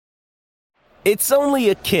It's only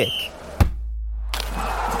a kick,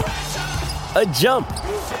 a jump,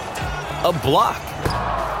 a block.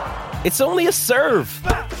 It's only a serve.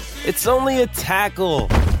 It's only a tackle,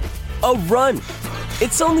 a run.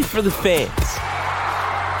 It's only for the fans.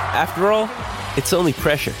 After all, it's only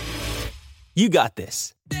pressure. You got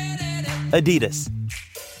this. Adidas.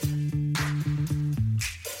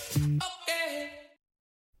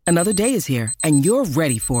 Another day is here, and you're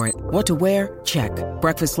ready for it. What to wear? Check.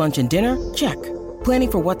 Breakfast, lunch, and dinner? Check.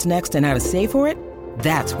 Planning for what's next and how to save for it?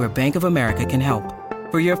 That's where Bank of America can help.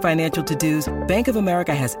 For your financial to-dos, Bank of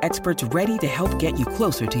America has experts ready to help get you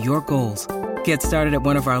closer to your goals. Get started at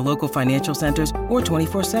one of our local financial centers or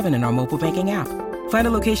 24/7 in our mobile banking app. Find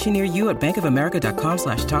a location near you at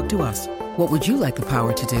bankofamerica.com/talktous. What would you like the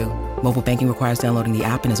power to do? Mobile banking requires downloading the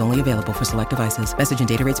app and is only available for select devices. Message and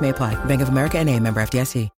data rates may apply. Bank of America NA, member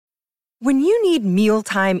FDIC. When you need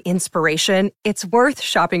mealtime inspiration, it's worth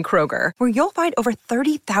shopping Kroger, where you'll find over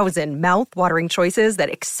 30,000 mouth-watering choices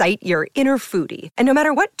that excite your inner foodie. And no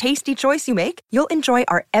matter what tasty choice you make, you'll enjoy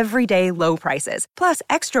our everyday low prices, plus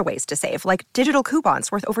extra ways to save, like digital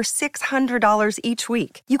coupons worth over $600 each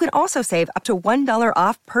week. You can also save up to $1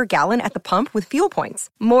 off per gallon at the pump with fuel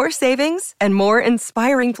points. More savings and more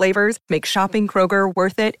inspiring flavors make shopping Kroger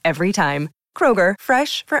worth it every time. Kroger,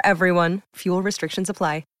 fresh for everyone. Fuel restrictions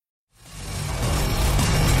apply.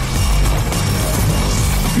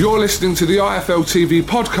 You're listening to the IFL TV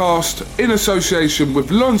podcast in association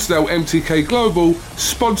with Lonsdale MTK Global,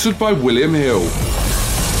 sponsored by William Hill.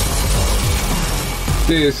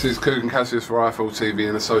 This is Coogan Cassius for IFL TV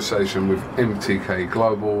in association with MTK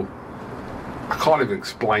Global. I can't even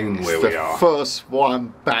explain where we are. It's the first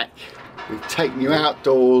one back. We've taken you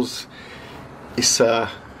outdoors. It's a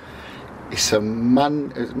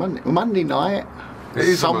Monday night. It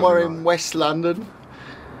is somewhere Monday night. in West London.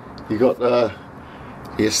 You got the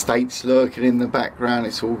estates lurking in the background.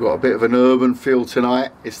 It's all got a bit of an urban feel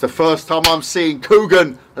tonight. It's the first time I'm seeing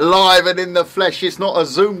Coogan live and in the flesh. It's not a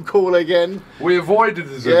Zoom call again. We avoided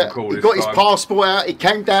the Zoom call He this got time. his passport out. He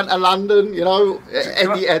came down to London, you know.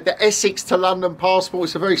 He had the Essex to London passport.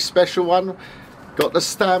 It's a very special one. Got the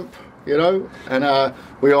stamp, you know. And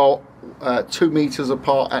we are 2 metres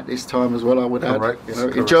apart at this time as well, I would add. Correct. You know,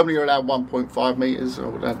 in Correct. Germany you're allowed 1.5 metres, I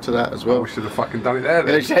would add to that as well. We should have fucking done it there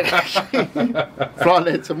then. Flying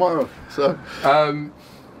there tomorrow. So Do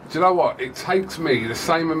you know what? It takes me the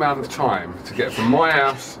same amount of time to get from my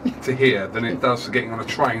house to here than it does for getting on a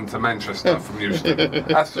train to Manchester from Euston.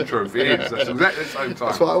 That's the truth. It is. That's exactly the same time.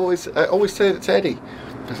 that's what I always say to Eddie.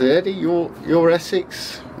 I say, Eddie, you're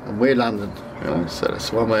Essex and we're London. You know? So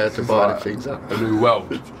that's one way I have to divide like things up. a new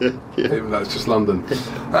world. Even though it's just London.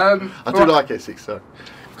 I do like Essex though.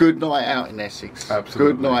 Good night out in Essex.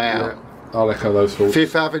 Absolutely. Good night out. Yeah. I'll echo those thoughts.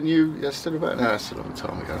 Fifth Avenue, that's still about, no, that's a long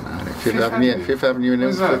time ago now. Fifth Avenue? Avenue, Fifth Avenue in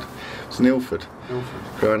Where's Ilford. that? It's in Ilford. Ilford.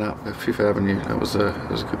 Growing up, Fifth Avenue, that was a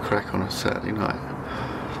good crack on a Saturday night.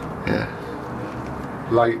 Yeah.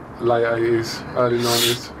 Late 80s, early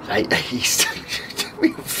 90s. Late 80s.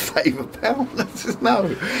 We favour pound. No.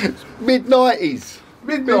 Mid-90s.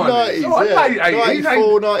 Mid-90s. Oh, yeah. late 80s.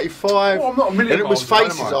 94, 95. Oh, I'm not a million And it was miles away,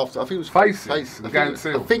 Faces am I? after. I think it was Faces? The I Gang think,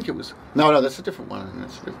 Seal? I think it was. No, that's a different one.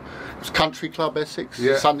 It was Country Club Essex,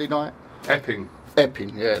 Yeah. Sunday night. Epping.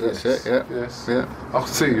 Epping, yeah, that's it, yeah. Yes. Yeah. I can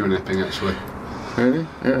see you in Epping actually. Really?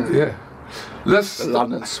 Yeah. Yeah. Let's The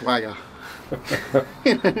London swagger.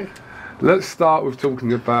 Let's start with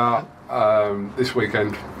talking about this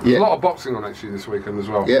weekend. There's Yeah. a lot of boxing on actually this weekend as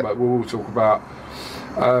well. Yeah. But we'll talk about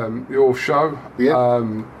your show.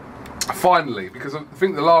 Yeah. Finally, because I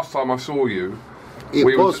think the last time I saw you, It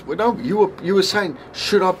we was. Well, no, you were saying,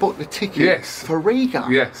 should I book the ticket Yes. for Riga?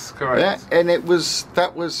 Yes, correct. Yeah, and that is,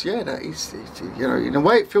 that is, you know, in a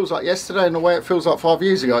way it feels like yesterday, in a way it feels like 5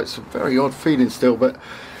 years ago. It's a very odd feeling still, but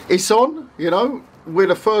it's on, you know. We're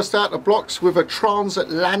the first out the blocks with a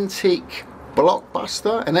transatlantic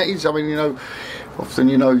blockbuster, and that is, I mean, you know, often,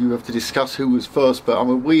 you know, you have to discuss who was first, but I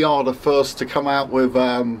mean, we are the first to come out with,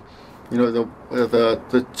 you know,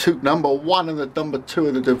 the two, number one and the number two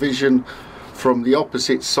of the division from the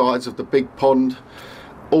opposite sides of the big pond,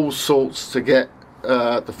 all sorts to get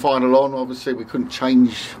the final on. Obviously, we couldn't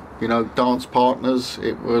change, you know, dance partners.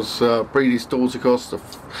 It was Breedis Dorsicos, the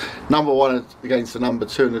number one against the number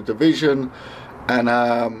two in the division, and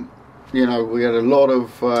you know, we had a lot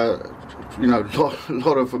of, you know,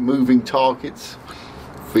 lot of moving targets.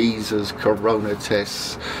 Visas, corona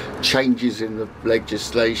tests, changes in the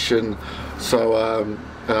legislation. So,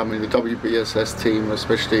 I mean, the WBSS team,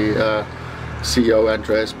 especially CEO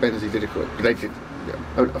Andreas Benzi, did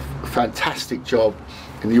a fantastic job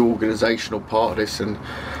in the organisational part of this, and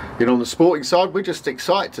you know, on the sporting side, we're just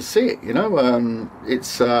excited to see it. You know,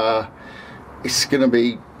 it's going to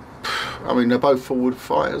be. I mean, they're both forward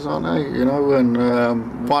fighters, aren't they? You know,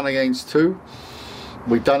 and 1 against 2.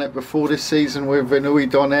 We've done it before this season with Inui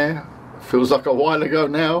Donaire. Feels like a while ago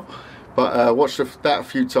now, but watched that a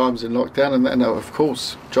few times in lockdown, and then of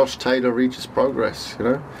course Josh Taylor, Regis Progress. You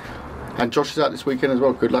know, and Josh is out this weekend as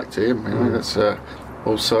well. Good luck to him. You know, that's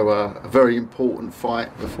also a very important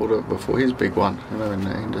fight before his big one. You know,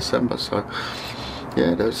 in December. So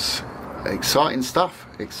yeah, there's exciting stuff.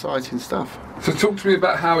 So talk to me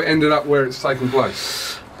about how it ended up where it's taken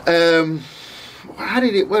place. How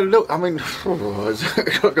did it? Well, look, I mean, I've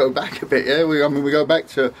got to go back a bit. Yeah, we go back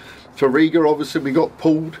to Riga. Obviously, we got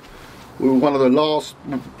pulled. We were one of the last,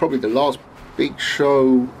 probably the last big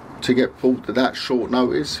show to get pulled at that short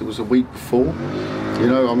notice. It was a week before. You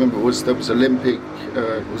know, I remember there was Olympic.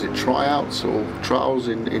 Was it tryouts or trials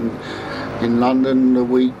in London the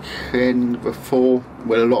weekend before,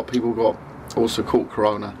 where a lot of people got also caught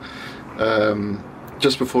corona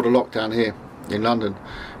just before the lockdown here in London,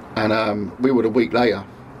 and we were a week later,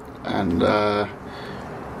 and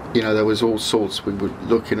you know, there was all sorts. We were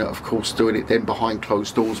looking at, of course, doing it then behind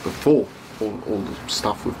closed doors before all the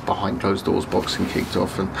stuff with behind closed doors boxing kicked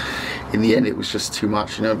off, and in the end it was just too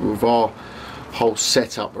much. You know, with our whole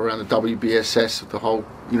setup around the WBSS, the whole,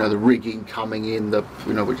 you know, the rigging coming in, the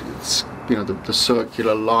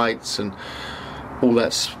circular lights and all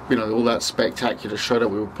that, you know, all that spectacular show that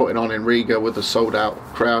we were putting on in Riga with the sold out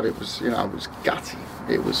crowd. It was, you know, it was gutting.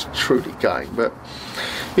 It was truly gutting. But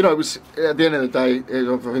you know, it was, at the end of the day,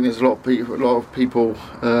 I think there's a lot of people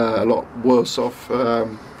a lot worse off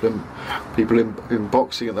than people in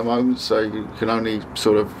boxing at the moment. So you can only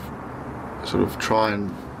sort of try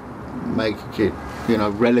and make it, you know,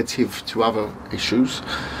 relative to other issues.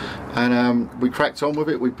 And we cracked on with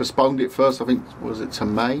it. We postponed it first, I think, was it to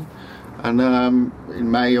May? And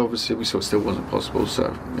in May, obviously, we still wasn't possible.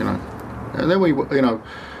 So, you know, and then we, you know,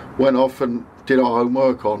 went off and did our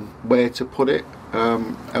homework on where to put it,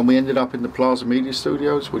 and we ended up in the Plaza Media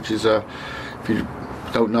Studios, which is if you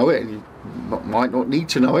don't know it, and you might not need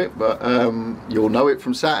to know it, but you'll know it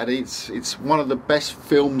from Saturday. It's one of the best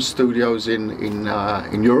film studios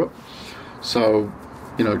in Europe. So,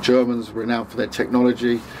 you know, Germans renowned for their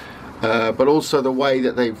technology, but also the way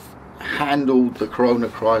that they've handled the corona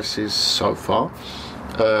crisis so far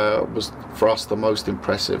was for us the most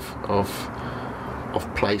impressive of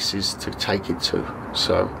places to take it to.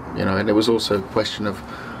 So, you know, and there was also a question of,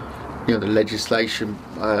 you know, the legislation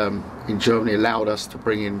in Germany allowed us to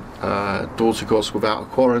bring in door-to-goes without a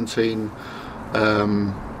quarantine.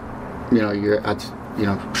 You know, you had to, you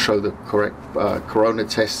know, show the correct corona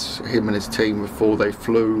tests, him and his team, before they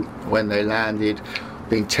flew, when they landed,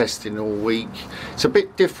 being tested all week. It's a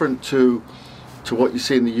bit different to what you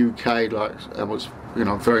see in the UK. Like, I was, you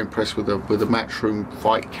know, very impressed with the Matchroom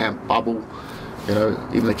fight camp bubble. You know,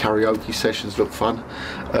 even the karaoke sessions look fun.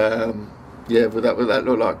 Yeah, but that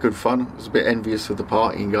looked like good fun. I was a bit envious of the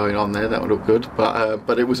partying going on there. That would look good,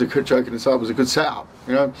 but it was a good joke inside. It was a good setup.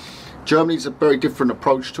 You know, Germany's a very different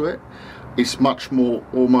approach to it. It's much more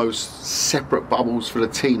almost separate bubbles for the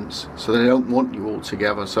teams, so they don't want you all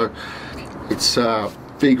together. So it's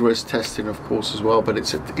vigorous testing, of course, as well. But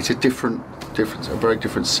it's a very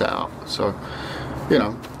different setup. So, you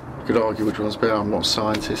know, you could argue which one's better. I'm not a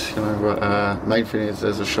scientist, you know. But main thing is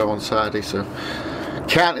there's a show on Saturday, so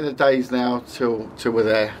counting the days now till we're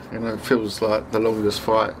there. You know, it feels like the longest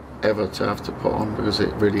fight ever to have to put on, because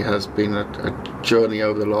it really has been a journey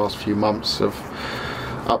over the last few months of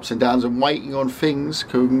ups and downs and waiting on things.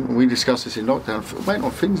 We discussed this in lockdown, waiting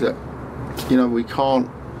on things that, you know, we can't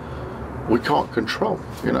control.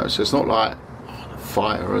 You know, so it's not like the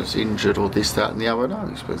fighter is injured or this, that and the other.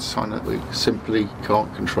 No, it's something that we simply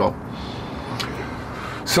can't control.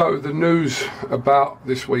 So the news about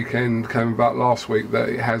this weekend came about last week that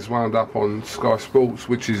it has wound up on Sky Sports,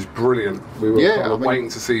 which is brilliant. We were waiting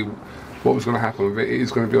to see what was going to happen with it. It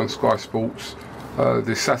is going to be on Sky Sports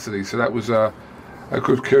this Saturday, so that was a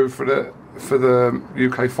good coup for the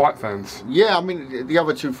UK fight fans. Yeah, I mean, the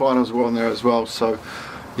other two finals were on there as well, so,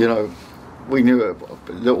 you know, we knew it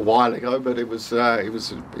a little while ago, but it was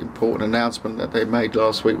an important announcement that they made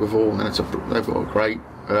last week with all, and they've got a great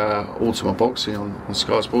Ultimate Boxing on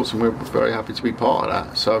Sky Sports, and we're very happy to be part of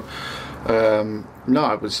that. So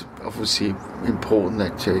no, it was obviously important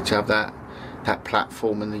that to have that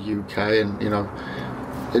platform in the UK, and, you know,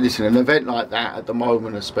 listen, an event like that at the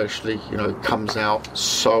moment especially, you know, comes out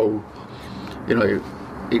so, you know,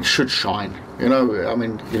 it should shine. You know, I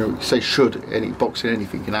mean, you know, you say should, boxing,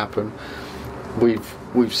 anything can happen.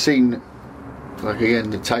 We've seen like again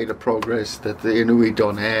the Taylor Progress, the Inouye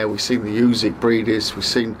Donaire, we've seen the Usyk Breedis, we've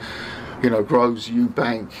seen, you know, Groves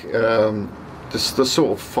Eubank, the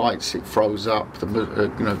sort of fights it throws up. The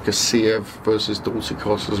you know, Gassiev versus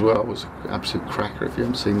Dorticos as well was an absolute cracker. If you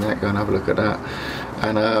haven't seen that, go and have a look at that.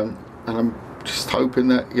 And I'm just hoping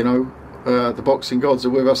that, you know, the boxing gods are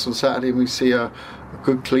with us on Saturday and we see a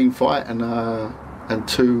good clean fight and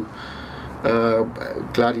two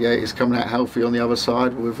gladiators coming out healthy on the other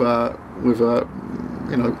side with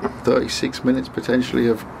you know, 36 minutes potentially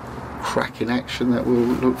of cracking action that we'll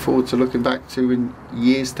look forward to looking back to in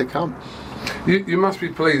years to come. You must be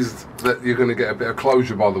pleased that you're going to get a bit of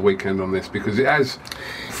closure by the weekend on this, because it has,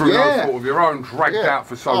 through no fault of your own, dragged out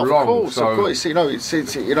for so long. Of course. You know, it's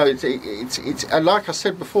and like I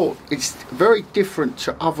said before, it's very different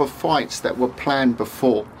to other fights that were planned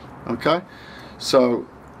before. Okay, so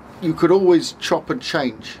you could always chop and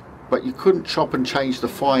change, but you couldn't chop and change the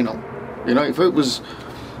final. You know, if it was,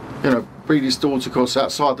 you know, Breedis Dorticos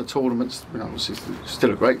outside the tournaments, you know, it's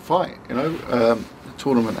still a great fight. You know, the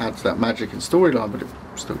tournament adds that magic and storyline, but it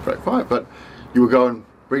was still a great fight. But you were going,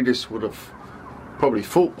 Breedis would have probably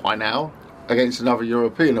fought by now against another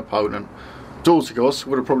European opponent. Dorticos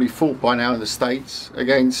would have probably fought by now in the States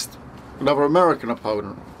against another American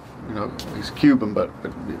opponent. You know, he's Cuban but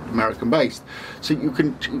American based. So you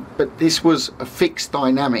can, but this was a fixed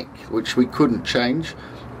dynamic which we couldn't change,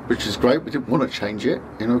 which is great. We didn't want to change it,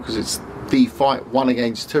 you know, because it's the fight 1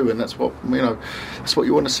 against 2, and that's what, you know, that's what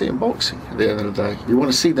you want to see in boxing. At the end of the day, you want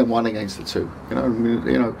to see them 1 against the 2. You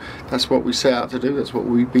know, that's what we set out to do. That's what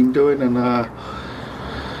we've been doing, and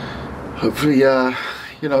hopefully,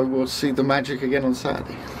 you know, we'll see the magic again on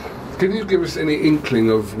Saturday. Can you give us any inkling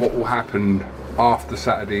of what will happen after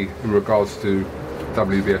Saturday in regards to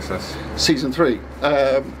WBSS season 3?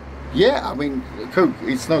 Yeah, I mean,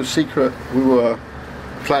 it's no secret we were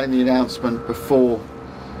planning the announcement before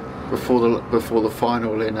the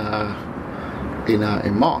final in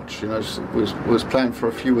March. You know, it was planned for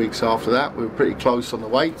a few weeks after that. We were pretty close on the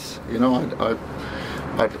weights. You know,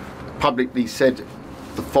 I publicly said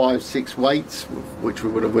the 5-6 weights, which we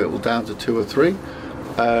would have whittled down to 2 or 3.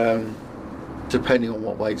 Depending on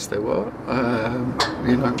what weights they were,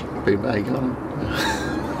 you know, being vague, aren't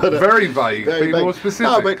I? Very vague. Be more specific.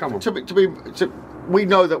 No, but come on. We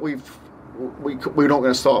know that we're not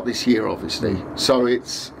going to start this year, obviously. So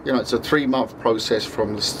it's, you know, it's a 3-month process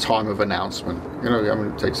from the time of announcement. You know, I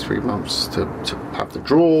mean, it takes 3 months to have the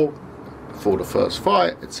draw before the first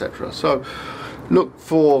fight, etc. So look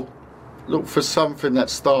for something that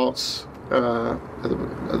starts at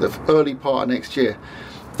the early part of next year.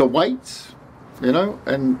 The weights. You know,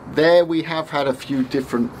 and there we have had a few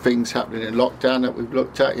different things happening in lockdown that we've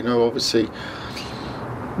looked at. You know, obviously,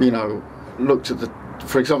 you know, looked at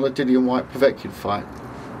for example, the Dillian Whyte-Povetkin fight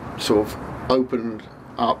sort of opened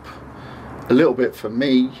up a little bit for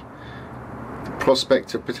me the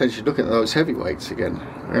prospect of potentially looking at those heavyweights again.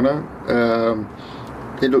 You know,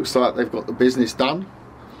 it looks like they've got the business done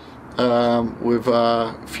with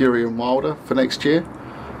Fury and Wilder for next year.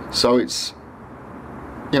 So it's,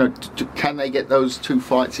 you know, can they get those 2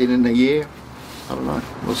 fights in a year? I don't know.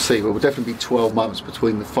 We'll see. Well, it will definitely be 12 months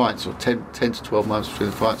between the fights, or 10 to 12 months between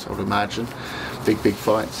the fights, I would imagine. Big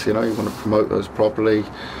fights, you know, you want to promote those properly.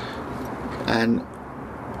 And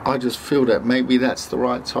I just feel that maybe that's the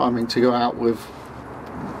right timing to go out with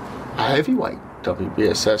a heavyweight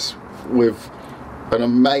WBSS with an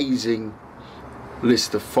amazing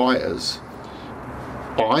list of fighters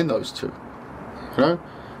behind those 2, you know.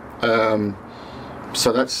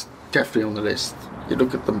 So that's definitely on the list. You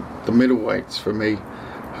look at the middleweights, for me,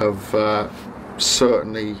 have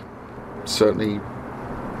certainly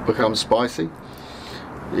become spicy.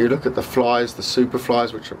 You look at the flies, the super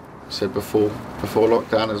flies, which I said before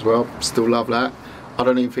lockdown as well. Still love that. I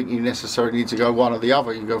don't even think you necessarily need to go one or the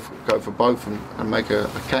other. You go for both and make a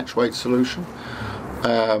catch weight solution.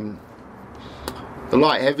 The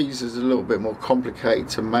light heavies is a little bit more complicated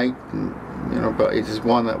to make, and, you know, but it is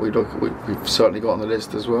one that we've certainly got on the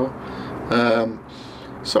list as well.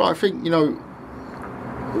 So I think, you know,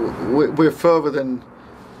 we're further than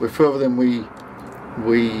we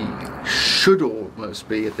should almost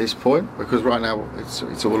be at this point, because right now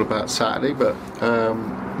it's all about Saturday. But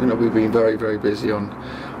you know, we've been very, very busy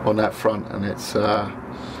on that front, and it's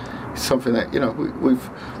something that, you know,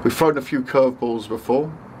 we've thrown a few curveballs before.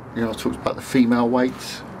 You know, I talked about the female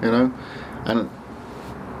weights, you know, and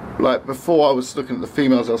like before I was looking at the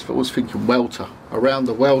females, I was thinking welter. Around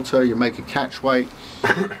the welter, you make a catch weight.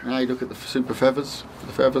 Now you look at the super feathers,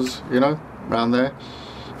 you know, around there.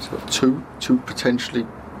 It's got two potentially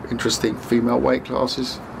interesting female weight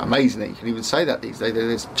classes. Amazing that you can even say that these days.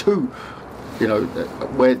 There's 2 you know,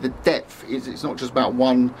 where the depth is. It's not just about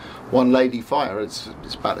one lady fighter. It's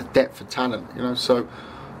about the depth of talent, you know. So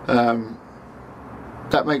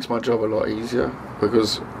that makes my job a lot easier,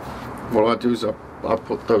 because what I do is I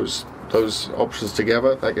put those options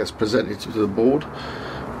together. That gets presented to the board,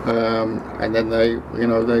 and then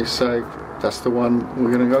they say that's the one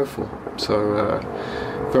we're going to go for. So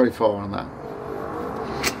very far on that.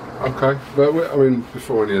 Okay, but I mean,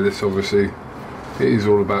 before any of this, obviously, it is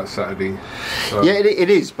all about Saturday. So. Yeah, it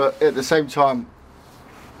is, but at the same time,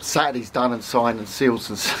 Saturday's done and signed and sealed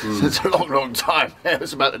since a long time.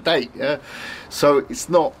 It's about the date, yeah. So it's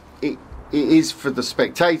not. It is for the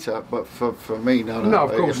spectator, but for me, no. No,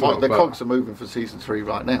 of course not. The cogs are moving for season 3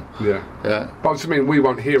 right now. Yeah. But I mean, we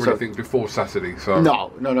won't hear anything before Saturday. So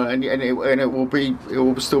no, and it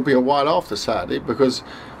will still be a while after Saturday, because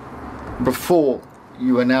before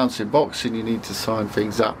you announce in boxing, you need to sign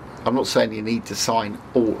things up. I'm not saying you need to sign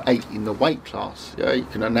all 8 in the weight class. Yeah, you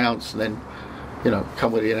can announce and then, you know,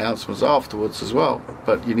 come with the announcements afterwards as well.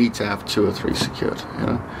 But you need to have 2 or 3 secured. You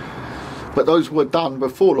know, but those were done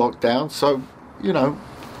before lockdown, so you know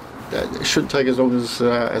it shouldn't take as long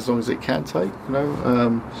as it can take. You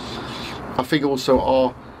know, I think also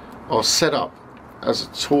our setup as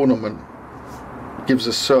a tournament gives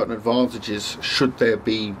us certain advantages should there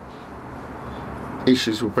be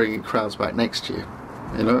issues with bringing crowds back next year.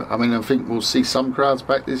 You know, I mean, I think we'll see some crowds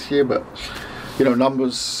back this year, but you know,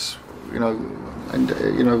 numbers, you know, and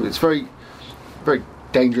you know, it's very, very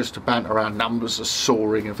dangerous to banter around numbers are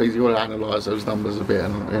soaring and things. You got to analyse those numbers a bit,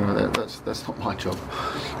 and you know, that's not my job.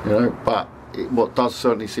 You know, but what does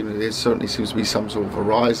certainly seems to be some sort of a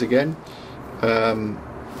rise again.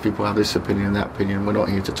 People have this opinion, that opinion. We're not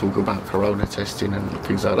here to talk about corona testing and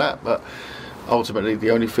things like that, but ultimately,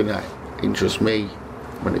 the only thing that interests me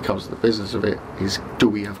when it comes to the business of it is, do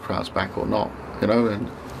we have crowds back or not? You know, and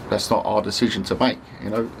that's not our decision to make. You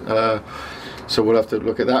know, so we'll have to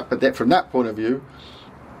look at that. But from that point of view,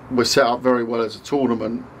 we're set up very well as a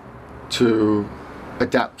tournament to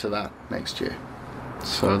adapt to that next year.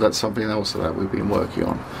 So that's something else that we've been working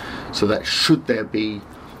on. So that should there be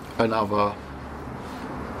another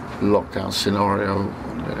lockdown scenario,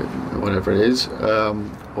 whatever it is,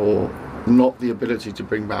 or not the ability to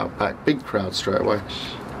bring back big crowds straight away,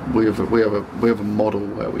 we have a model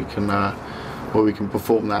where we can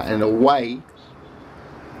perform that in a way.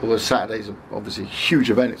 Although Saturday's obviously a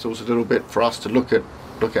huge event, it's also a little bit for us to look at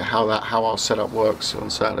how our setup works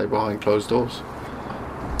on Saturday behind closed doors.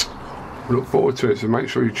 We look forward to it, so make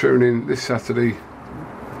sure you tune in this Saturday.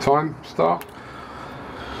 Time start.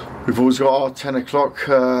 We've always got our 10 o'clock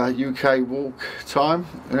UK walk time,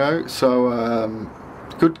 you know, so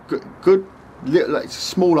good little, it's a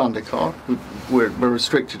small undercard. We're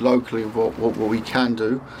restricted locally of what we can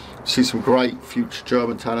do. See some great future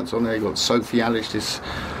German talents on there. You've got Sophie Alish, this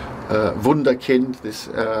Wunderkind, this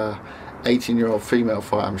 18-year-old female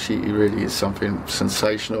fighter. She really is something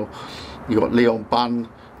sensational. You've got Leon Bunn,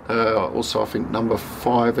 also I think number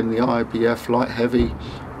 5 in the IBF light heavy.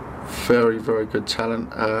 Very, very good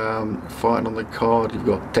talent fighting on the card. You've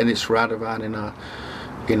got Dennis Radovan in a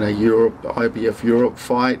IBF Europe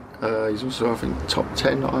fight. He's also, I think, top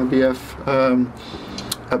 10 IBF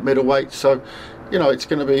at middleweight. So, you know, it's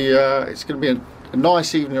going to be a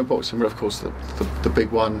nice evening of boxing. But of course, the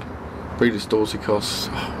big one, Breeders' Dorsey-Coss.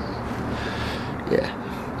 Yeah.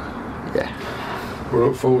 We'll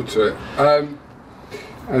look forward to it.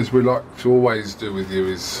 As we like to always do with you,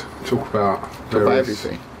 is talk about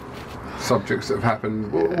everything. Subjects that have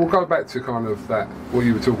happened. We'll go back to kind of that, what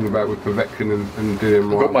you were talking about with Povetkin and Dillian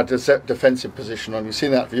Whyte. I've got my defensive position on. You see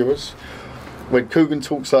that, viewers? When Coogan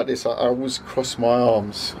talks like this, I always cross my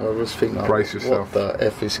arms. I always think, brace yourself. What the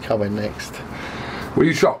F is coming next? Were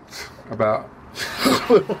you shocked about...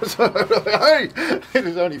 Hey,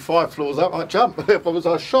 there's only 5 floors up. I jump. Was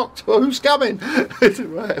I shocked? Well, who's coming?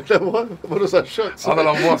 What was I shocked? I don't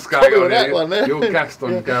know what's going on here. You're gassed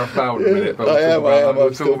on Gareth Bale in a minute, but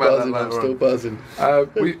we'll talk about that later. I'm still buzzing.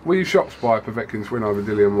 Were you shocked by Povetkin's win over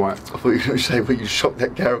Dillian Whyte? I thought you were going to say, were you shocked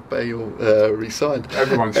that Gareth Bale resigned?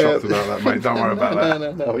 Everyone's shocked about that, mate. Don't worry about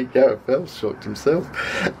that. No. Gareth Bale shocked himself.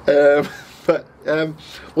 But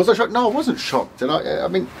was I shocked? No, I wasn't shocked. And I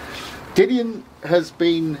mean, Dillian has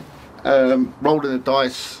been rolling the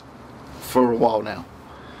dice for a while now,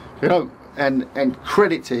 you know, and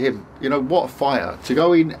credit to him. You know, what a fighter to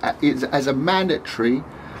go in as a mandatory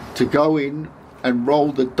to go in and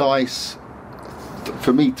roll the dice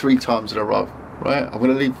for me 3 times in a row. Right, I'm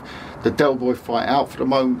going to leave the Del Boy fight out for the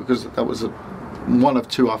moment because that was one of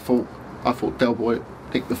 2. I thought Del Boy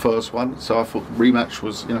picked the first one, so I thought the rematch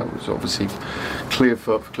was, you know, was obviously clear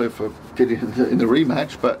for Dillian in the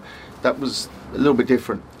rematch, but. that was a little bit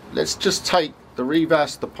different. Let's just take the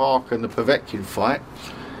Rivas, the Parker and the Povetkin fight.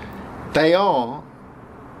 They are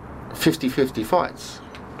 50-50 fights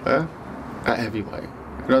at heavyweight.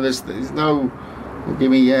 You know, there's no,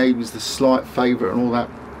 give me, he was the slight favourite and all that.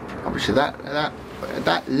 Obviously, at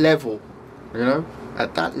that level, you know,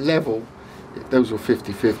 at that level, those were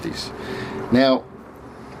 50-50s. Now,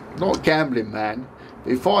 not a gambling man,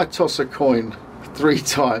 but if I toss a coin 3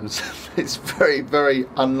 times, it's very, very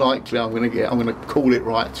unlikely I'm going to call it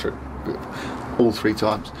right through all 3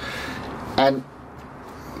 times. And,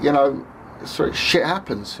 you know, shit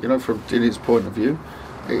happens, you know, from Dillian's point of view.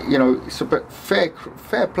 You know, it's a bit fair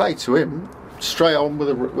play to him. Straight on with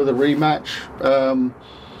a rematch.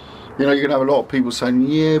 You know, you're gonna have a lot of people saying,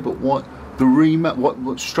 yeah, but what the rematch?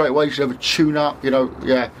 What straight away you should have a tune-up. You know,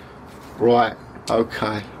 yeah, right,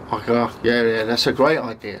 okay, yeah, that's a great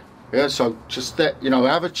idea. Yeah, so just that, you know,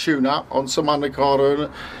 have a tune-up on some undercard,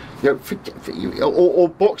 you know, or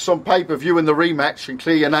box on pay-per-view in the rematch and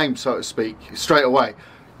clear your name, so to speak, straight away.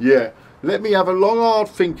 Yeah. Let me have a long, hard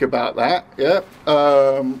think about that. Yeah.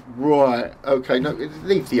 Right. Okay. No,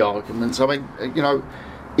 leave the arguments. I mean, you know,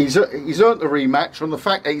 he's earned the rematch on the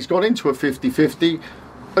fact that he's got into a 50-50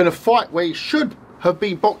 in a fight where he should have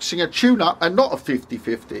been boxing a tune-up and not a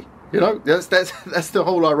 50-50. You know, that's the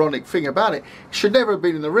whole ironic thing about it. He should never have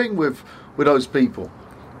been in the ring with those people.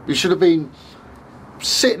 He should have been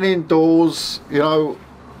sitting indoors, you know,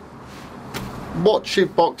 watching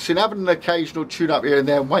boxing, having an occasional tune-up here and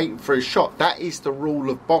there, waiting for his shot. That is the rule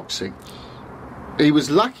of boxing. He was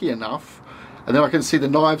lucky enough, and then I can see the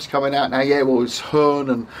knives coming out now. Yeah, well, it's Hearn,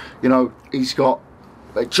 and you know he's got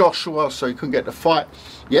Joshua, so he couldn't get the fight.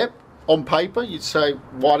 Yep, on paper you'd say,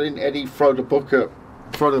 why didn't Eddie throw the book at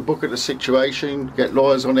the situation, get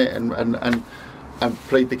lawyers on it, and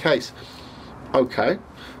plead the case? Okay,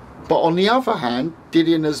 but on the other hand,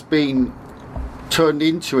 Dillian has been turned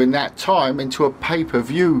into, in that time, into a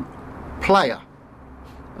pay-per-view player,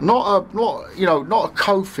 not a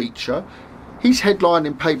co-feature. He's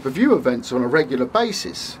headlining pay-per-view events on a regular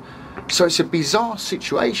basis, so it's a bizarre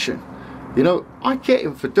situation. You know, I get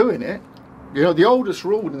him for doing it. You know, the oldest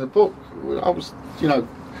rule in the book, I was, you know,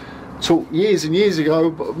 taught years and years ago,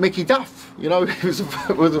 but Mickey Duff. You know, it was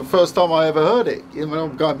the first time I ever heard it. You know,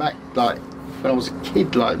 I'm going back like when I was a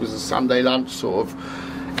kid, like it was a Sunday lunch sort of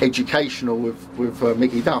educational with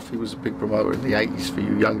Mickey Duff. He was a big promoter in the 80s for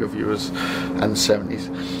you younger viewers, and the 70s,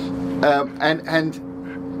 and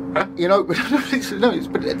you know, but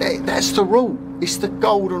that's the rule. It's the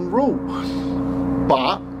golden rule.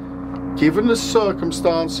 But given the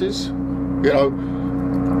circumstances, you know,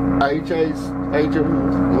 AJ,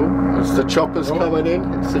 it's the choppers coming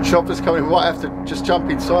in. It's the choppers coming in. We might have to just jump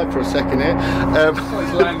inside for a second here.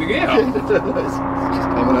 It's landing out. It's just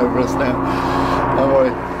coming over us now. Don't worry,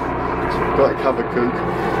 got it covered, Cook.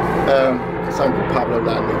 It's Uncle Pablo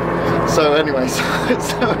landing. So anyway, so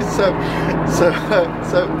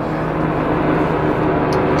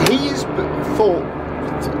he's fought.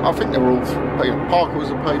 I think they were all. Parker was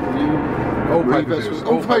a pay-per-view. All pay-per-views.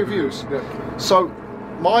 All pay-per-views. Yeah. So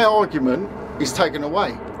my argument is taken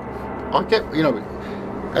away. I get, you know,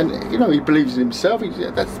 and you know he believes in himself.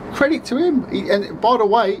 That's credit to him. And by the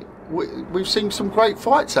way, we've seen some great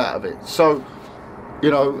fights out of it. So. You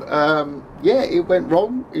know, yeah, it went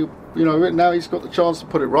wrong. You know, now he's got the chance to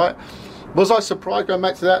put it right. Was I surprised going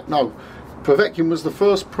back to that? No. Povetkin was the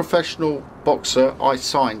first professional boxer I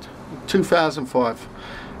signed, 2005,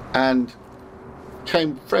 and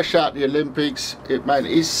came fresh out the Olympics.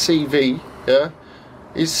 His CV, yeah,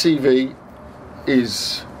 his CV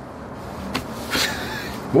is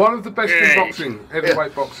one of the best in boxing,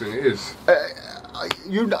 heavyweight boxing. It is.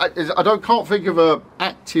 I can't think of an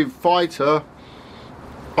active fighter.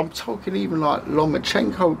 I'm talking even like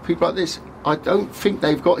Lomachenko, people like this. I don't think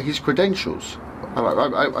they've got his credentials.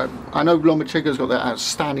 I know Lomachenko's got that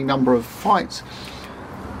outstanding number of fights.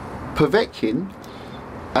 Povetkin,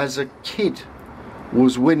 as a kid,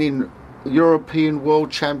 was winning European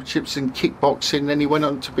World Championships in kickboxing. Then he went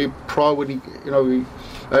on to be a pro, and he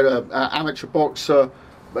amateur boxer,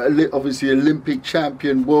 obviously Olympic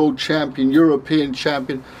champion, world champion, European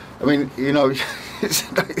champion. I mean, you know, there's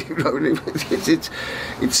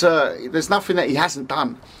nothing that he hasn't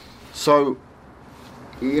done. So,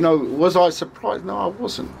 you know, was I surprised? No, I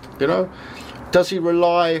wasn't. You know, does he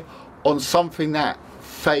rely on something that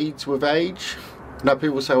fades with age? No,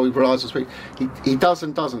 people say, oh, he relies on speed. He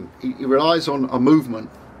doesn't. He relies on a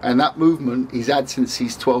movement, and that movement he's had since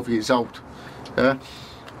he's 12 years old. Yeah,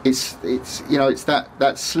 it's you know, it's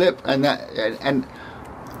that slip and that and.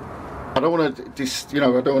 I don't want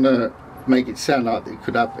to make it sound like it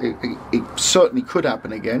could happen. It certainly could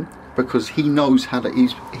happen again. because he knows how to.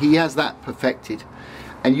 He has that perfected,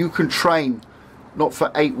 and you can train not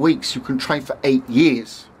for 8 weeks. You can train for 8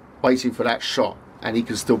 years waiting for that shot, and he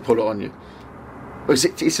can still pull it on you.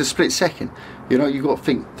 It's a split second. You know, you've got to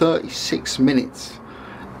think 36 minutes,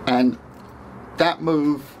 and that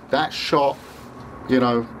move, that shot. You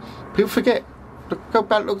know, people forget. Go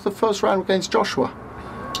back, look at the first round against Joshua.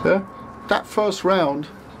 Yeah, that first round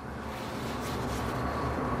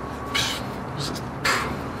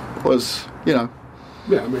was, you know.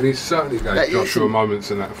 Yeah, I mean, he certainly gave Joshua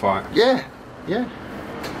moments in that fight. Yeah.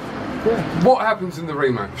 What happens in the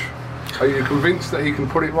rematch? Are you convinced that he can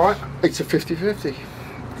put it right? It's a 50-50.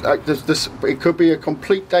 It could be a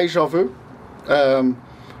complete deja vu.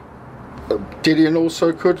 Gideon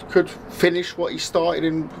also could finish what he started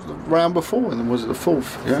in the round before, and then was it the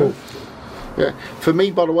fourth? Yeah. Yeah. For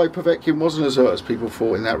me, by the way, Povetkin wasn't as hurt as people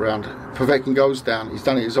thought in that round. Povetkin goes down. He's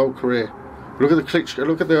done it his whole career. Look at the Klitschko.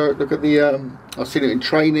 Look at the. I've seen it in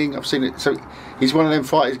training. I've seen it. So he's one of them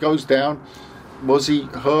fighters. Goes down. Was he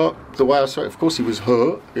hurt? The way I saw it, of course he was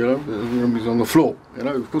hurt. You know, he was on the floor. You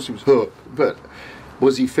know, of course he was hurt. But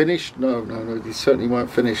was he finished? No. He certainly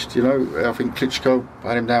weren't finished. You know, I think Klitschko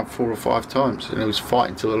had him down 4 or 5 times, and he was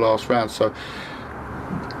fighting till the last round. So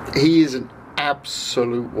he is an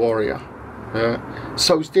absolute warrior.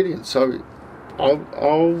 So's Gideon. So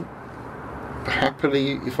I'll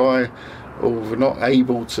happily, if I or not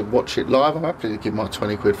able to watch it live, I'm happy to give my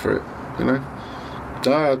 20 quid for it. You know,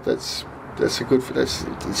 no, that's a good.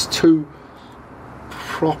 It's 2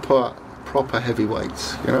 proper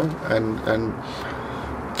heavyweights. You know, and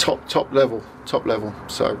top level. So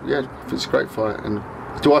yeah, it's a great fight. And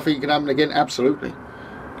do I think it can happen again? Absolutely.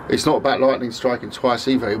 It's not about lightning striking twice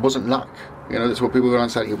either. It wasn't luck. You know, that's what people are going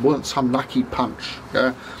to say. It wasn't some lucky punch.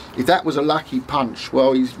 Yeah? If that was a lucky punch,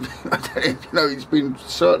 well, he's been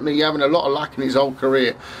certainly having a lot of luck in his whole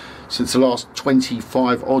career since the last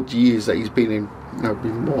 25 odd years that he's been in. You know,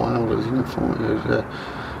 been more older, 4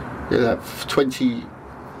 years.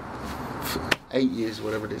 28 years,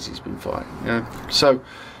 whatever it is, he's been fighting. Yeah. So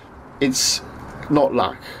it's not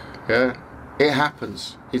luck. Yeah, it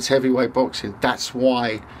happens. It's heavyweight boxing. That's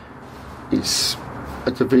why it's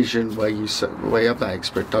a division where you have that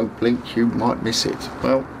expression, don't blink, you might miss it.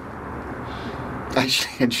 Well,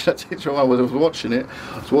 actually, I was watching it.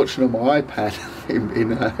 I was watching on my iPad.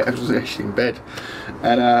 I was actually in bed,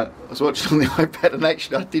 and I was watching on the iPad. And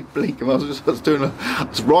actually, I did blink. And I was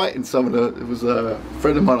writing some of the. It was a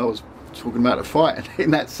friend of mine. I was talking about the fight, and in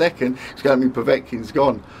that second, he's going to be Povetkin's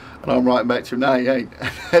gone, and I'm writing back to him. No, he ain't.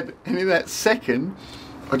 And in that second,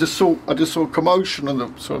 I just saw a commotion on the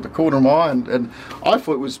sort of the corner of my eye, and I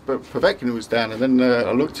thought it was Povetkin who was down, and then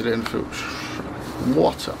I looked at it and thought,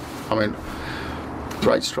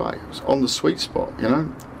 great strike. It was on the sweet spot, you know.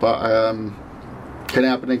 But can it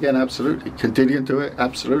happen again? Absolutely. Can Gideon do it?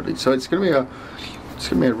 Absolutely. So it's going to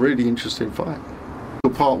be a really interesting fight. The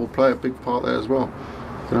part will play a big part there as well.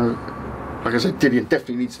 You know, like I said, Gideon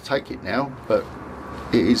definitely needs to take it now, but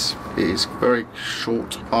it is very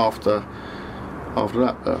short after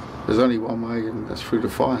that. There's only one way, and that's through the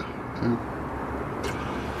fire. Yeah.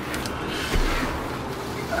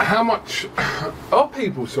 How much are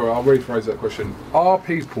people? Sorry, I'll rephrase that question. Are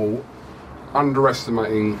people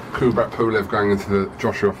underestimating Kubrat Pulev going into the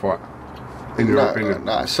Joshua fight? In your opinion?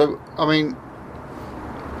 No. So I mean,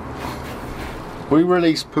 we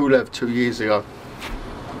released Pulev 2 years ago,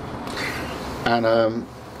 and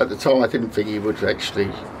at the time I didn't think he would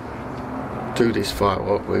actually do this fight,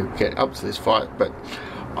 or we'd get up to this fight. But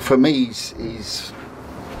for me, it's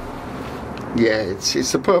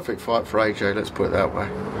the perfect fight for AJ. Let's put it that way.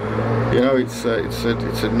 You know, it's a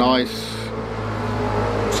nice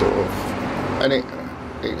sort of, and I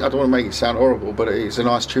don't want to make it sound horrible, but it's a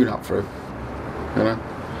nice tune-up for him. You know,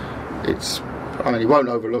 he won't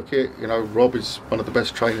overlook it. You know, Rob is one of the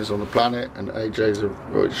best trainers on the planet, and AJ's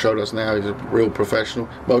showed us now he's a real professional.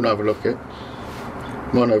 Won't overlook it,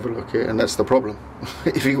 and that's the problem.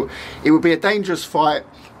 It would be a dangerous fight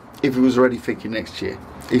if he was already thinking next year.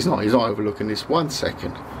 He's not overlooking this 1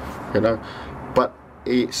 second, you know. But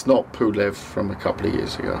it's not Pulev from a couple of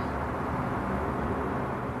years ago.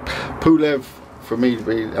 Pulev, for me,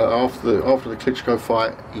 after the Klitschko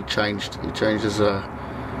fight, he changed as a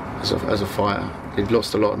fighter. He'd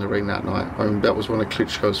lost a lot in the ring that night. I mean, that was one of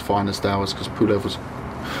Klitschko's finest hours, because Pulev was a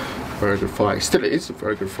very good fighter. Still, it is a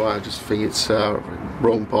very good fighter. I just think it's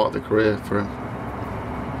wrong part of the career for him.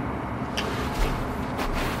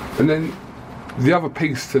 And then the other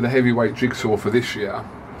piece to the heavyweight jigsaw for this year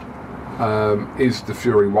is the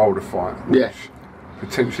Fury Wilder fight, which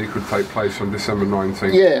potentially could take place on December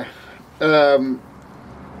 19th. Yeah.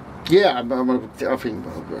 Yeah, I think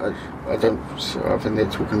I don't. I think they're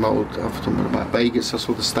talking about Vegas. I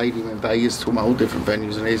saw the stadium in Vegas, talking about all different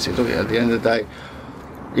venues, and it's look, at the end of the day,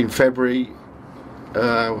 in February,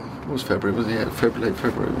 what was February? Was it February?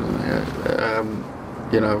 Wasn't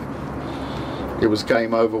it? You know, it was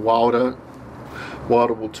game over. Wilder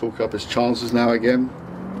will talk up his chances now again.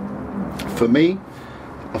 For me,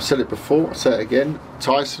 I've said it before. I say it again.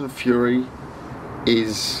 Tyson Fury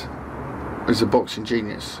is a boxing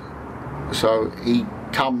genius. So he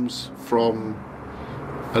comes from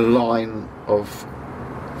a line of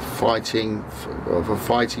fighting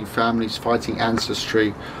families, fighting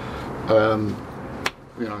ancestry.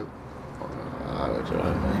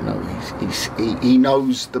 He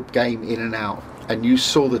knows the game in and out, and you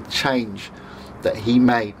saw the change that he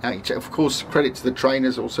made. Now, of course, credit to the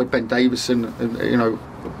trainers, also Ben Davison, and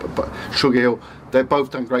Sugar Hill. They've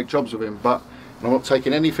both done great jobs with him. But I'm not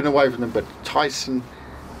taking anything away from them. But Tyson,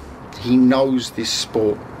 he knows this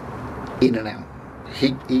sport in and out.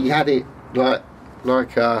 He had it like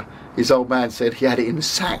his old man said, he had it in the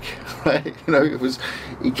sack, right?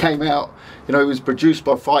 He came out, it was produced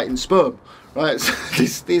by fighting sperm, right? So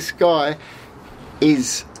this guy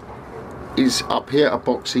is up here a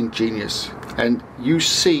boxing genius, and you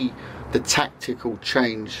see the tactical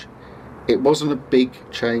change. It wasn't a big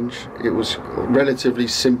change, it was a relatively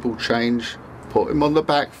simple change. Put him on the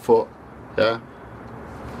back foot, yeah.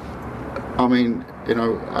 I mean,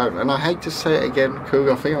 and I hate to say it again,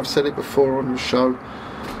 Cougar, I think I've said it before on the show.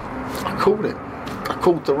 I called it. I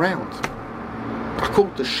called the round. I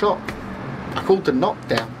called the shot. I called the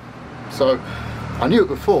knockdown. So I knew it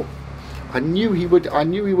before. I knew he would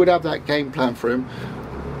have that game plan for him.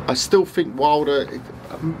 I still think Wilder,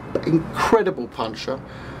 incredible puncher.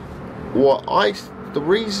 The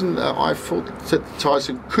reason that I thought that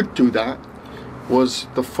Tyson could do that was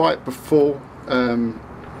the fight before.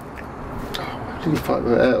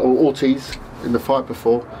 Ortiz in the fight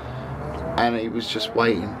before, and he was just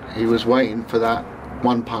waiting. He was waiting for that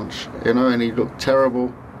one punch, and he looked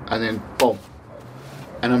terrible, and then boom.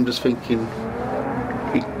 And I'm just thinking,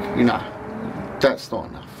 that's not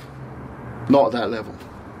enough. Not at that level.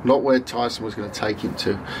 Not where Tyson was going to take him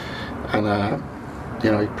to. And he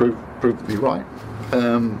proved me right.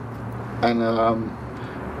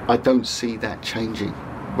 I don't see that changing.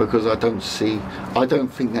 Because I don't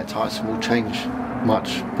think that Tyson will change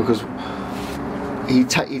much, because he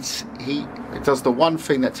does the one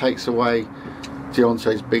thing that takes away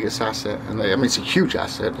Deontay's biggest asset, and it's a huge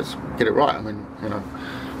asset. Let's get it right.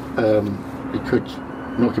 He could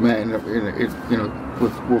knock him out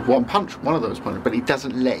with one punch, one of those punches, but he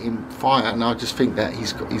doesn't let him fire, and I just think that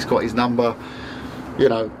he's got his number.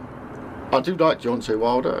 I do like Deontay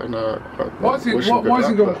Wilder, and why has he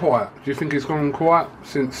gone quiet? Do you think he's gone quiet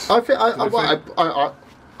since? I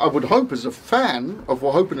would hope, as a fan of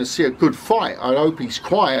hoping to see a good fight, I hope he's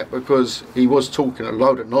quiet, because he was talking a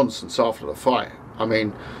load of nonsense after the fight.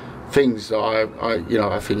 Things that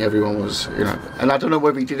I think everyone was, and I don't know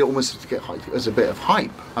whether he did it almost to get hype, as a bit of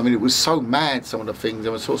hype. It was so mad, some of the things.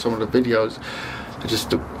 I saw some of the videos, it just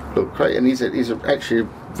looked great, and he's actually.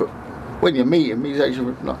 When you meet him, he's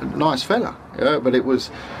actually a nice fella, but it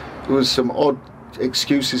was some odd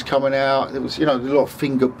excuses coming out. There was, a lot of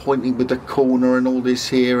finger pointing with the corner and all this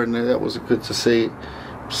here, and that wasn't good to see.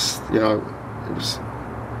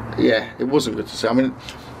 It wasn't good to see.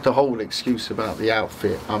 The whole excuse about the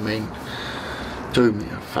outfit. Do me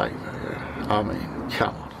a favour.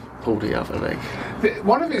 Come on, pull the other leg.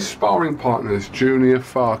 One of his sparring partners, Junior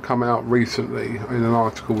Farr, come out recently in an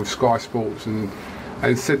article with Sky Sports and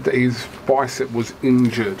said that his bicep was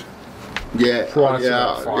injured. Yeah, prior to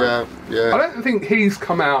that fight. Yeah. I don't think he's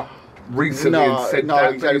come out recently and said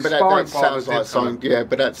that. Exactly, but that sounds like something. Yeah,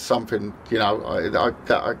 but that's something.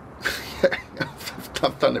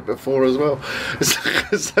 I've done it before as well.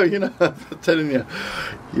 So I'm telling you,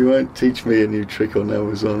 you won't teach me a new trick on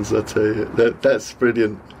Elvis. I tell you, that's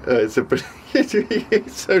brilliant. It's a brilliant.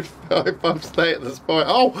 So I'm staying at this point.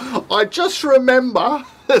 Oh, I just remember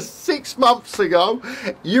 6 months ago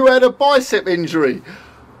you had a bicep injury.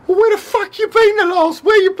 Well, where the fuck you been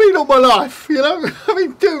where you been all my life?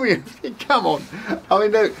 Do me. Come on.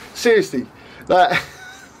 No, seriously.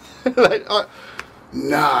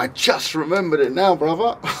 I just remembered it now,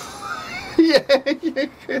 brother. Yeah, you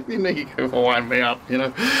can wind me up,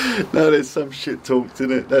 No, there's some shit talked in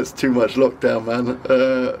it. That's too much lockdown, man.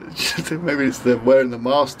 Maybe it's the wearing the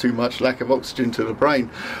mask too much, lack of oxygen to the brain.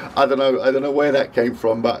 I don't know where that came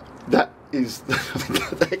from, but that is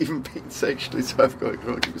that even being sexually. So I've got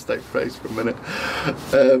to keep a straight face for a minute.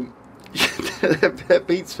 that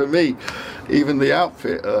beats for me even the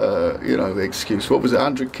outfit, excuse. What was it,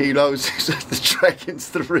 100 kilos? The track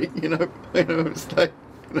into the ring, it's like,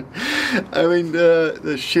 I mean,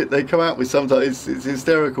 the shit they come out with sometimes it's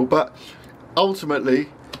hysterical. But ultimately,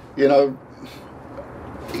 you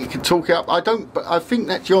can talk out. But I think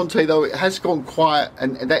that Deontay, though, it has gone quiet,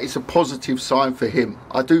 and that is a positive sign for him.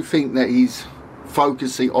 I do think that he's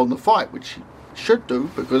focusing on the fight, which he should do,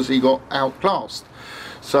 because he got outclassed.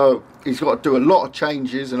 So he's got to do a lot of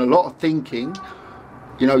changes and a lot of thinking.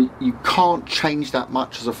 You can't change that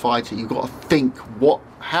much as a fighter. You've got to think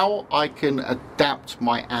how I can adapt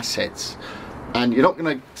my assets, and you're not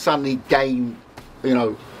going to suddenly gain,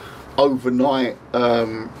 overnight,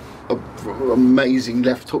 amazing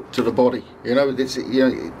left hook to the body.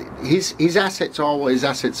 His assets are what his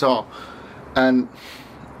assets are, and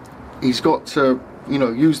he's got to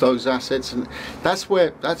use those assets, and that's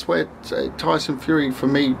where Tyson Fury, for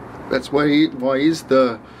me, that's why he's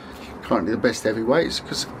currently the best heavyweight, is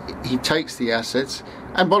because he takes the assets.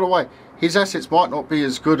 And by the way, his assets might not be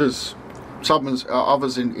as good as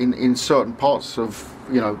others in certain parts of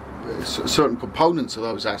certain components of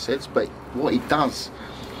those assets, but what he does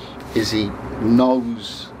is he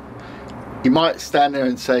knows. He might stand there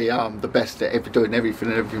and say, I'm the best at doing everything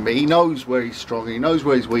and everything, but he knows where he's strong, he knows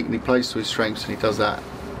where he's weak, and he plays to his strengths, and he does that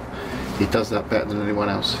better than anyone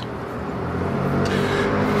else.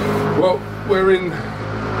 Well, we're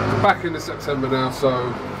back into September now,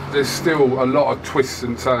 so there's still a lot of twists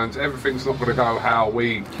and turns. Everything's not going to go how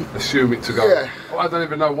we assume it to go. Yeah. I don't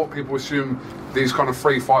even know what people assume these kind of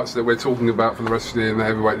 3 fights that we're talking about for the rest of the year in the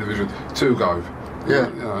heavyweight division to go.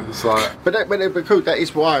 Yeah, it's like. But that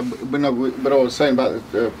is why when I was saying about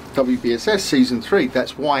the WBSS season 3,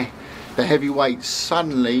 that's why the heavyweights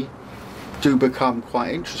suddenly do become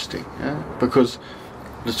quite interesting. Yeah, because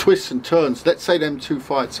the twists and turns. Let's say them 2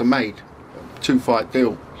 fights are made, 2-fight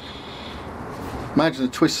deal. Imagine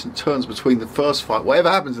the twists and turns between the first fight.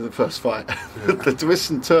 Whatever happens in the first fight, the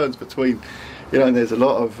twists and turns between, and there's a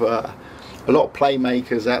lot of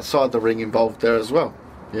playmakers outside the ring involved there as well.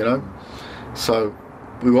 So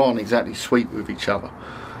we aren't exactly sweet with each other.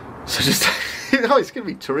 So just it's going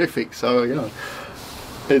to be terrific. So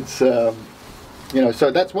it's so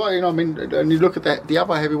that's why and you look at the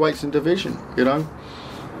other heavyweights in division.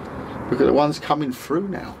 Look at the ones coming through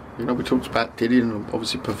now. We talked about Dillian and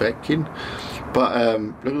obviously Povetkin, but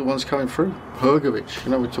look at the ones coming through.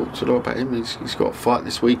 Hrgovic, we talked a lot about him. He's got a fight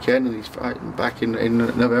this weekend, and he's fighting back in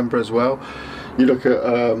November as well. You look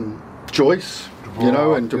at Joyce.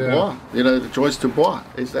 And Dubois, the Joyce Dubois.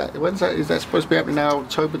 Is that supposed to be happening now?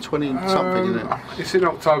 October 20 something, isn't it? It's in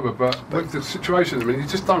October, but with the situation, you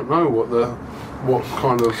just don't know what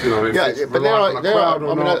kind of if it's but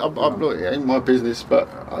I'm not in my business, but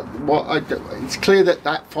it's clear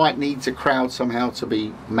that fight needs a crowd somehow to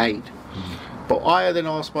be made. But I then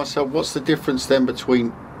ask myself, what's the difference then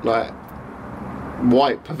between like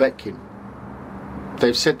Whyte Povetkin?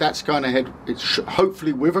 They've said that's going ahead. It's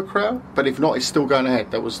hopefully with a crowd, but if not, it's still going ahead.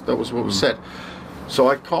 That was what was said. So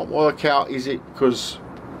I can't work out. Is it because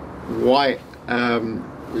Whyte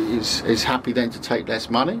is happy then to take less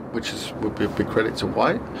money, which would be a big credit to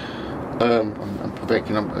Whyte. And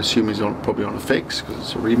Povetkin, I'm assuming, is probably on a fix because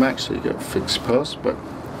it's a rematch, so you get a fixed purse. But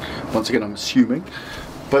once again, I'm assuming.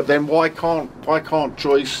 But then why can't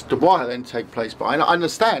Joyce Dubois then take place? But I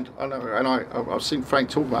understand, and I've seen Frank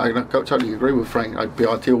talk about it, and I totally agree with Frank. It'd be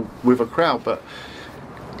ideal with a crowd, but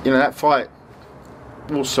that fight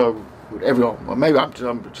also with everyone. Well, maybe I'm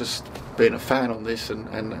just being a fan on this and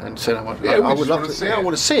saying how much I would love to see. I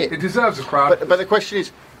want to see it. It deserves a crowd. But the question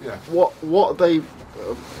is, what are they?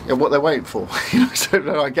 What they're waiting for?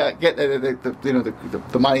 So I get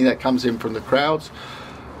the money that comes in from the crowds.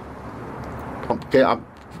 I'm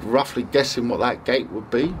roughly guessing what that gate would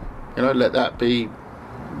be. Let that be.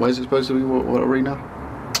 Where's it supposed to be? What arena?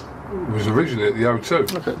 It was originally at the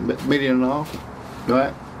O2. Look at $1.5 million,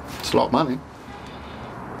 right? It's a lot of money,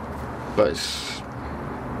 but it's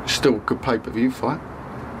still a good pay-per-view fight.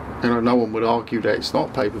 No one would argue that it's not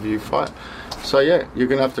a pay-per-view fight. So yeah, you're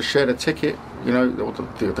going to have to share the ticket. Or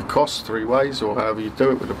the cost 3 ways, or however you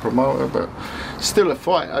do it with the promoter, but still a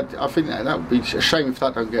fight. I think that would be a shame if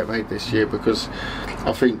that don't get made this year, because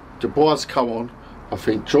I think Dubois come on. I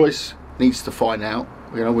think Joyce needs to find out.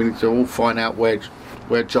 We need to all find out where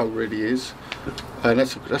Joe really is, and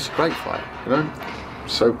that's a great fight.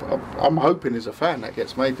 So I'm hoping as a fan that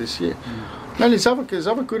gets made this year. And there's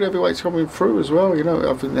other good heavyweights coming through as well.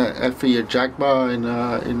 I think that Effie Jagba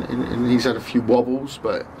and he's had a few wobbles,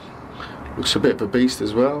 but looks a bit of a beast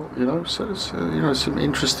as well, So there's some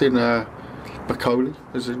interesting Bacoli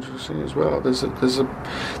is interesting as well. There's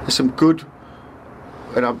some good,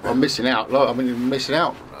 and I'm missing out. I'm missing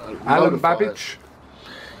out. Alan Babbage.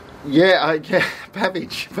 Yeah,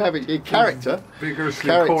 Babbage, character. Vigorously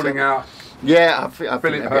calling out. Yeah, I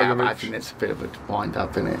think it's a bit of a wind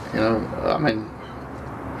up, isn't it? You know, I mean,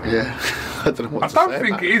 yeah, I don't know what to say. I don't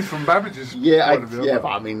think it is from Babbage's point of view. But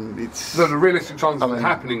I mean, it's... So the realistic chance of it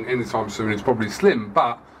happening anytime soon is probably slim,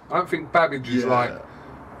 but I don't think Babbage is like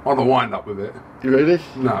on a wind up with it. Really?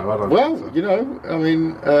 No, I don't think so. You know, I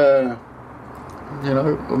mean,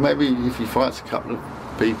 or maybe if he fights a couple of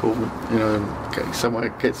people, you know, somewhere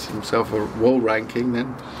gets himself a world ranking,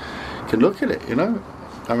 then can look at it, you know.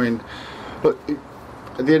 I mean, but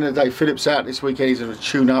at the end of the day, Philip's out this weekend. He's going to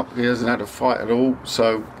tune up. He hasn't had a fight at all,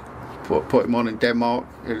 so put him on in Denmark.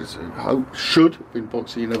 Should in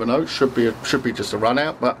boxing, you never know. Should be just a run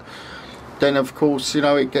out, but then of course, you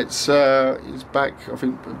know, it gets. He's back. I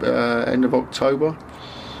think end of October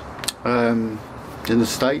in the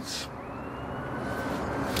States.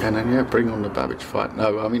 And then bring on the Babbage fight.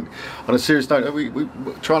 No, I mean, on a serious note, we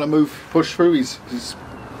trying to push through. He's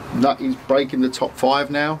breaking the top 5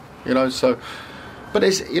 now, you know. So, but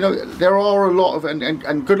it's, you know, there are a lot of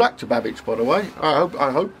and good luck to Babbage, by the way.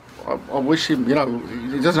 I wish him, you know,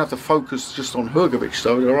 he doesn't have to focus just on Hrgović.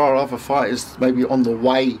 So there are other fighters maybe on the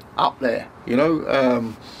way up there, you know,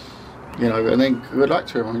 and then good luck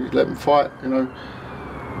to him. I mean, let him fight, you know,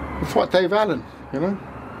 fight Dave Allen, you know,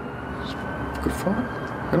 it's a good fight.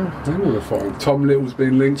 Tom Little's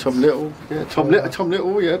been linked. Tom Little. You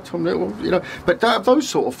know, but they have those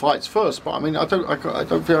sort of fights first. But I mean, I don't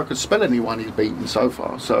think I could spell anyone he's beaten so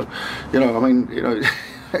far. So, you know, I mean, you know,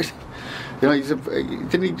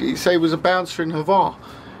 didn't he say he was a bouncer in Hvar?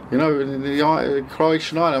 You know, in the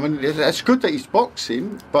Croatian Island. I mean, that's good that he's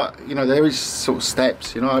boxing, but you know, there is sort of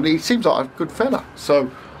steps. You know, and he seems like a good fella. So,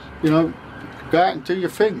 you know, go out and do your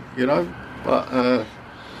thing. You know, but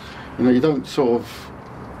you know, you don't sort of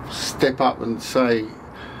step up and say, you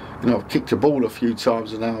know, I've kicked a ball a few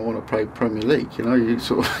times and now I want to play Premier League. You know, you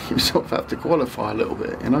sort of have to qualify a little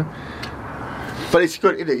bit. You know, but it's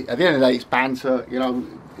good. At the end of the day, it's banter. You know,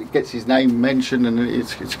 it gets his name mentioned and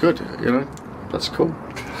it's good. You know, that's cool.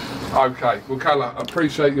 Okay, well, Kalle,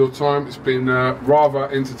 appreciate your time. It's been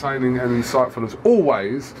rather entertaining and insightful as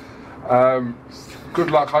always.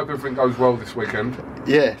 Good luck. Hope everything goes well this weekend.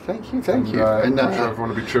 Yeah, thank you. And I'm sure everyone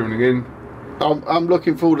will be tuning in. I'm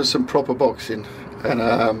looking forward to some proper boxing, and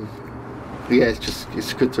yeah,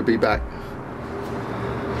 it's good to be back.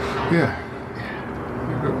 Yeah.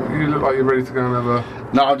 You look like you're ready to go and have a...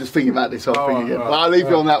 No, I'm just thinking about this whole thing again. But I'll leave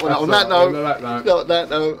you on that one. On that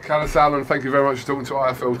note. Kalle Sauerland, thank you very much for talking to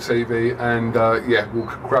IFL TV, and yeah, we'll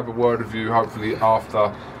grab a word of you hopefully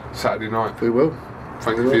after Saturday night. We will.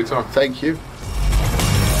 Thank you for your time. Thank you.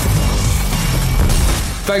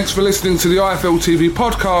 Thanks for listening to the IFL TV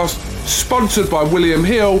podcast, sponsored by William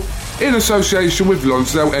Hill in association with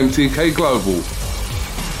Lonsdale MTK Global.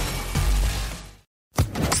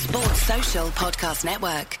 Sports Social Podcast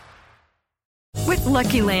Network. With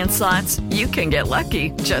Lucky Land Slots, you can get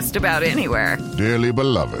lucky just about anywhere. Dearly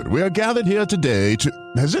beloved, we are gathered here today to...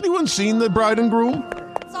 Has anyone seen the bride and groom?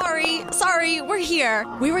 Sorry, we're here.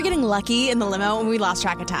 We were getting lucky in the limo and we lost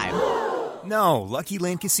track of time. No, Lucky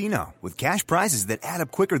Land Casino, with cash prizes that add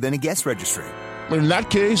up quicker than a guest registry. In that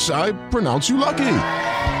case, I pronounce you lucky.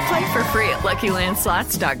 Play for free at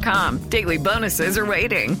LuckyLandSlots.com. Daily bonuses are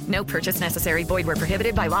waiting. No purchase necessary. Void where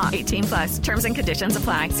prohibited by law. 18+. Terms and conditions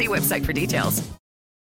apply. See website for details.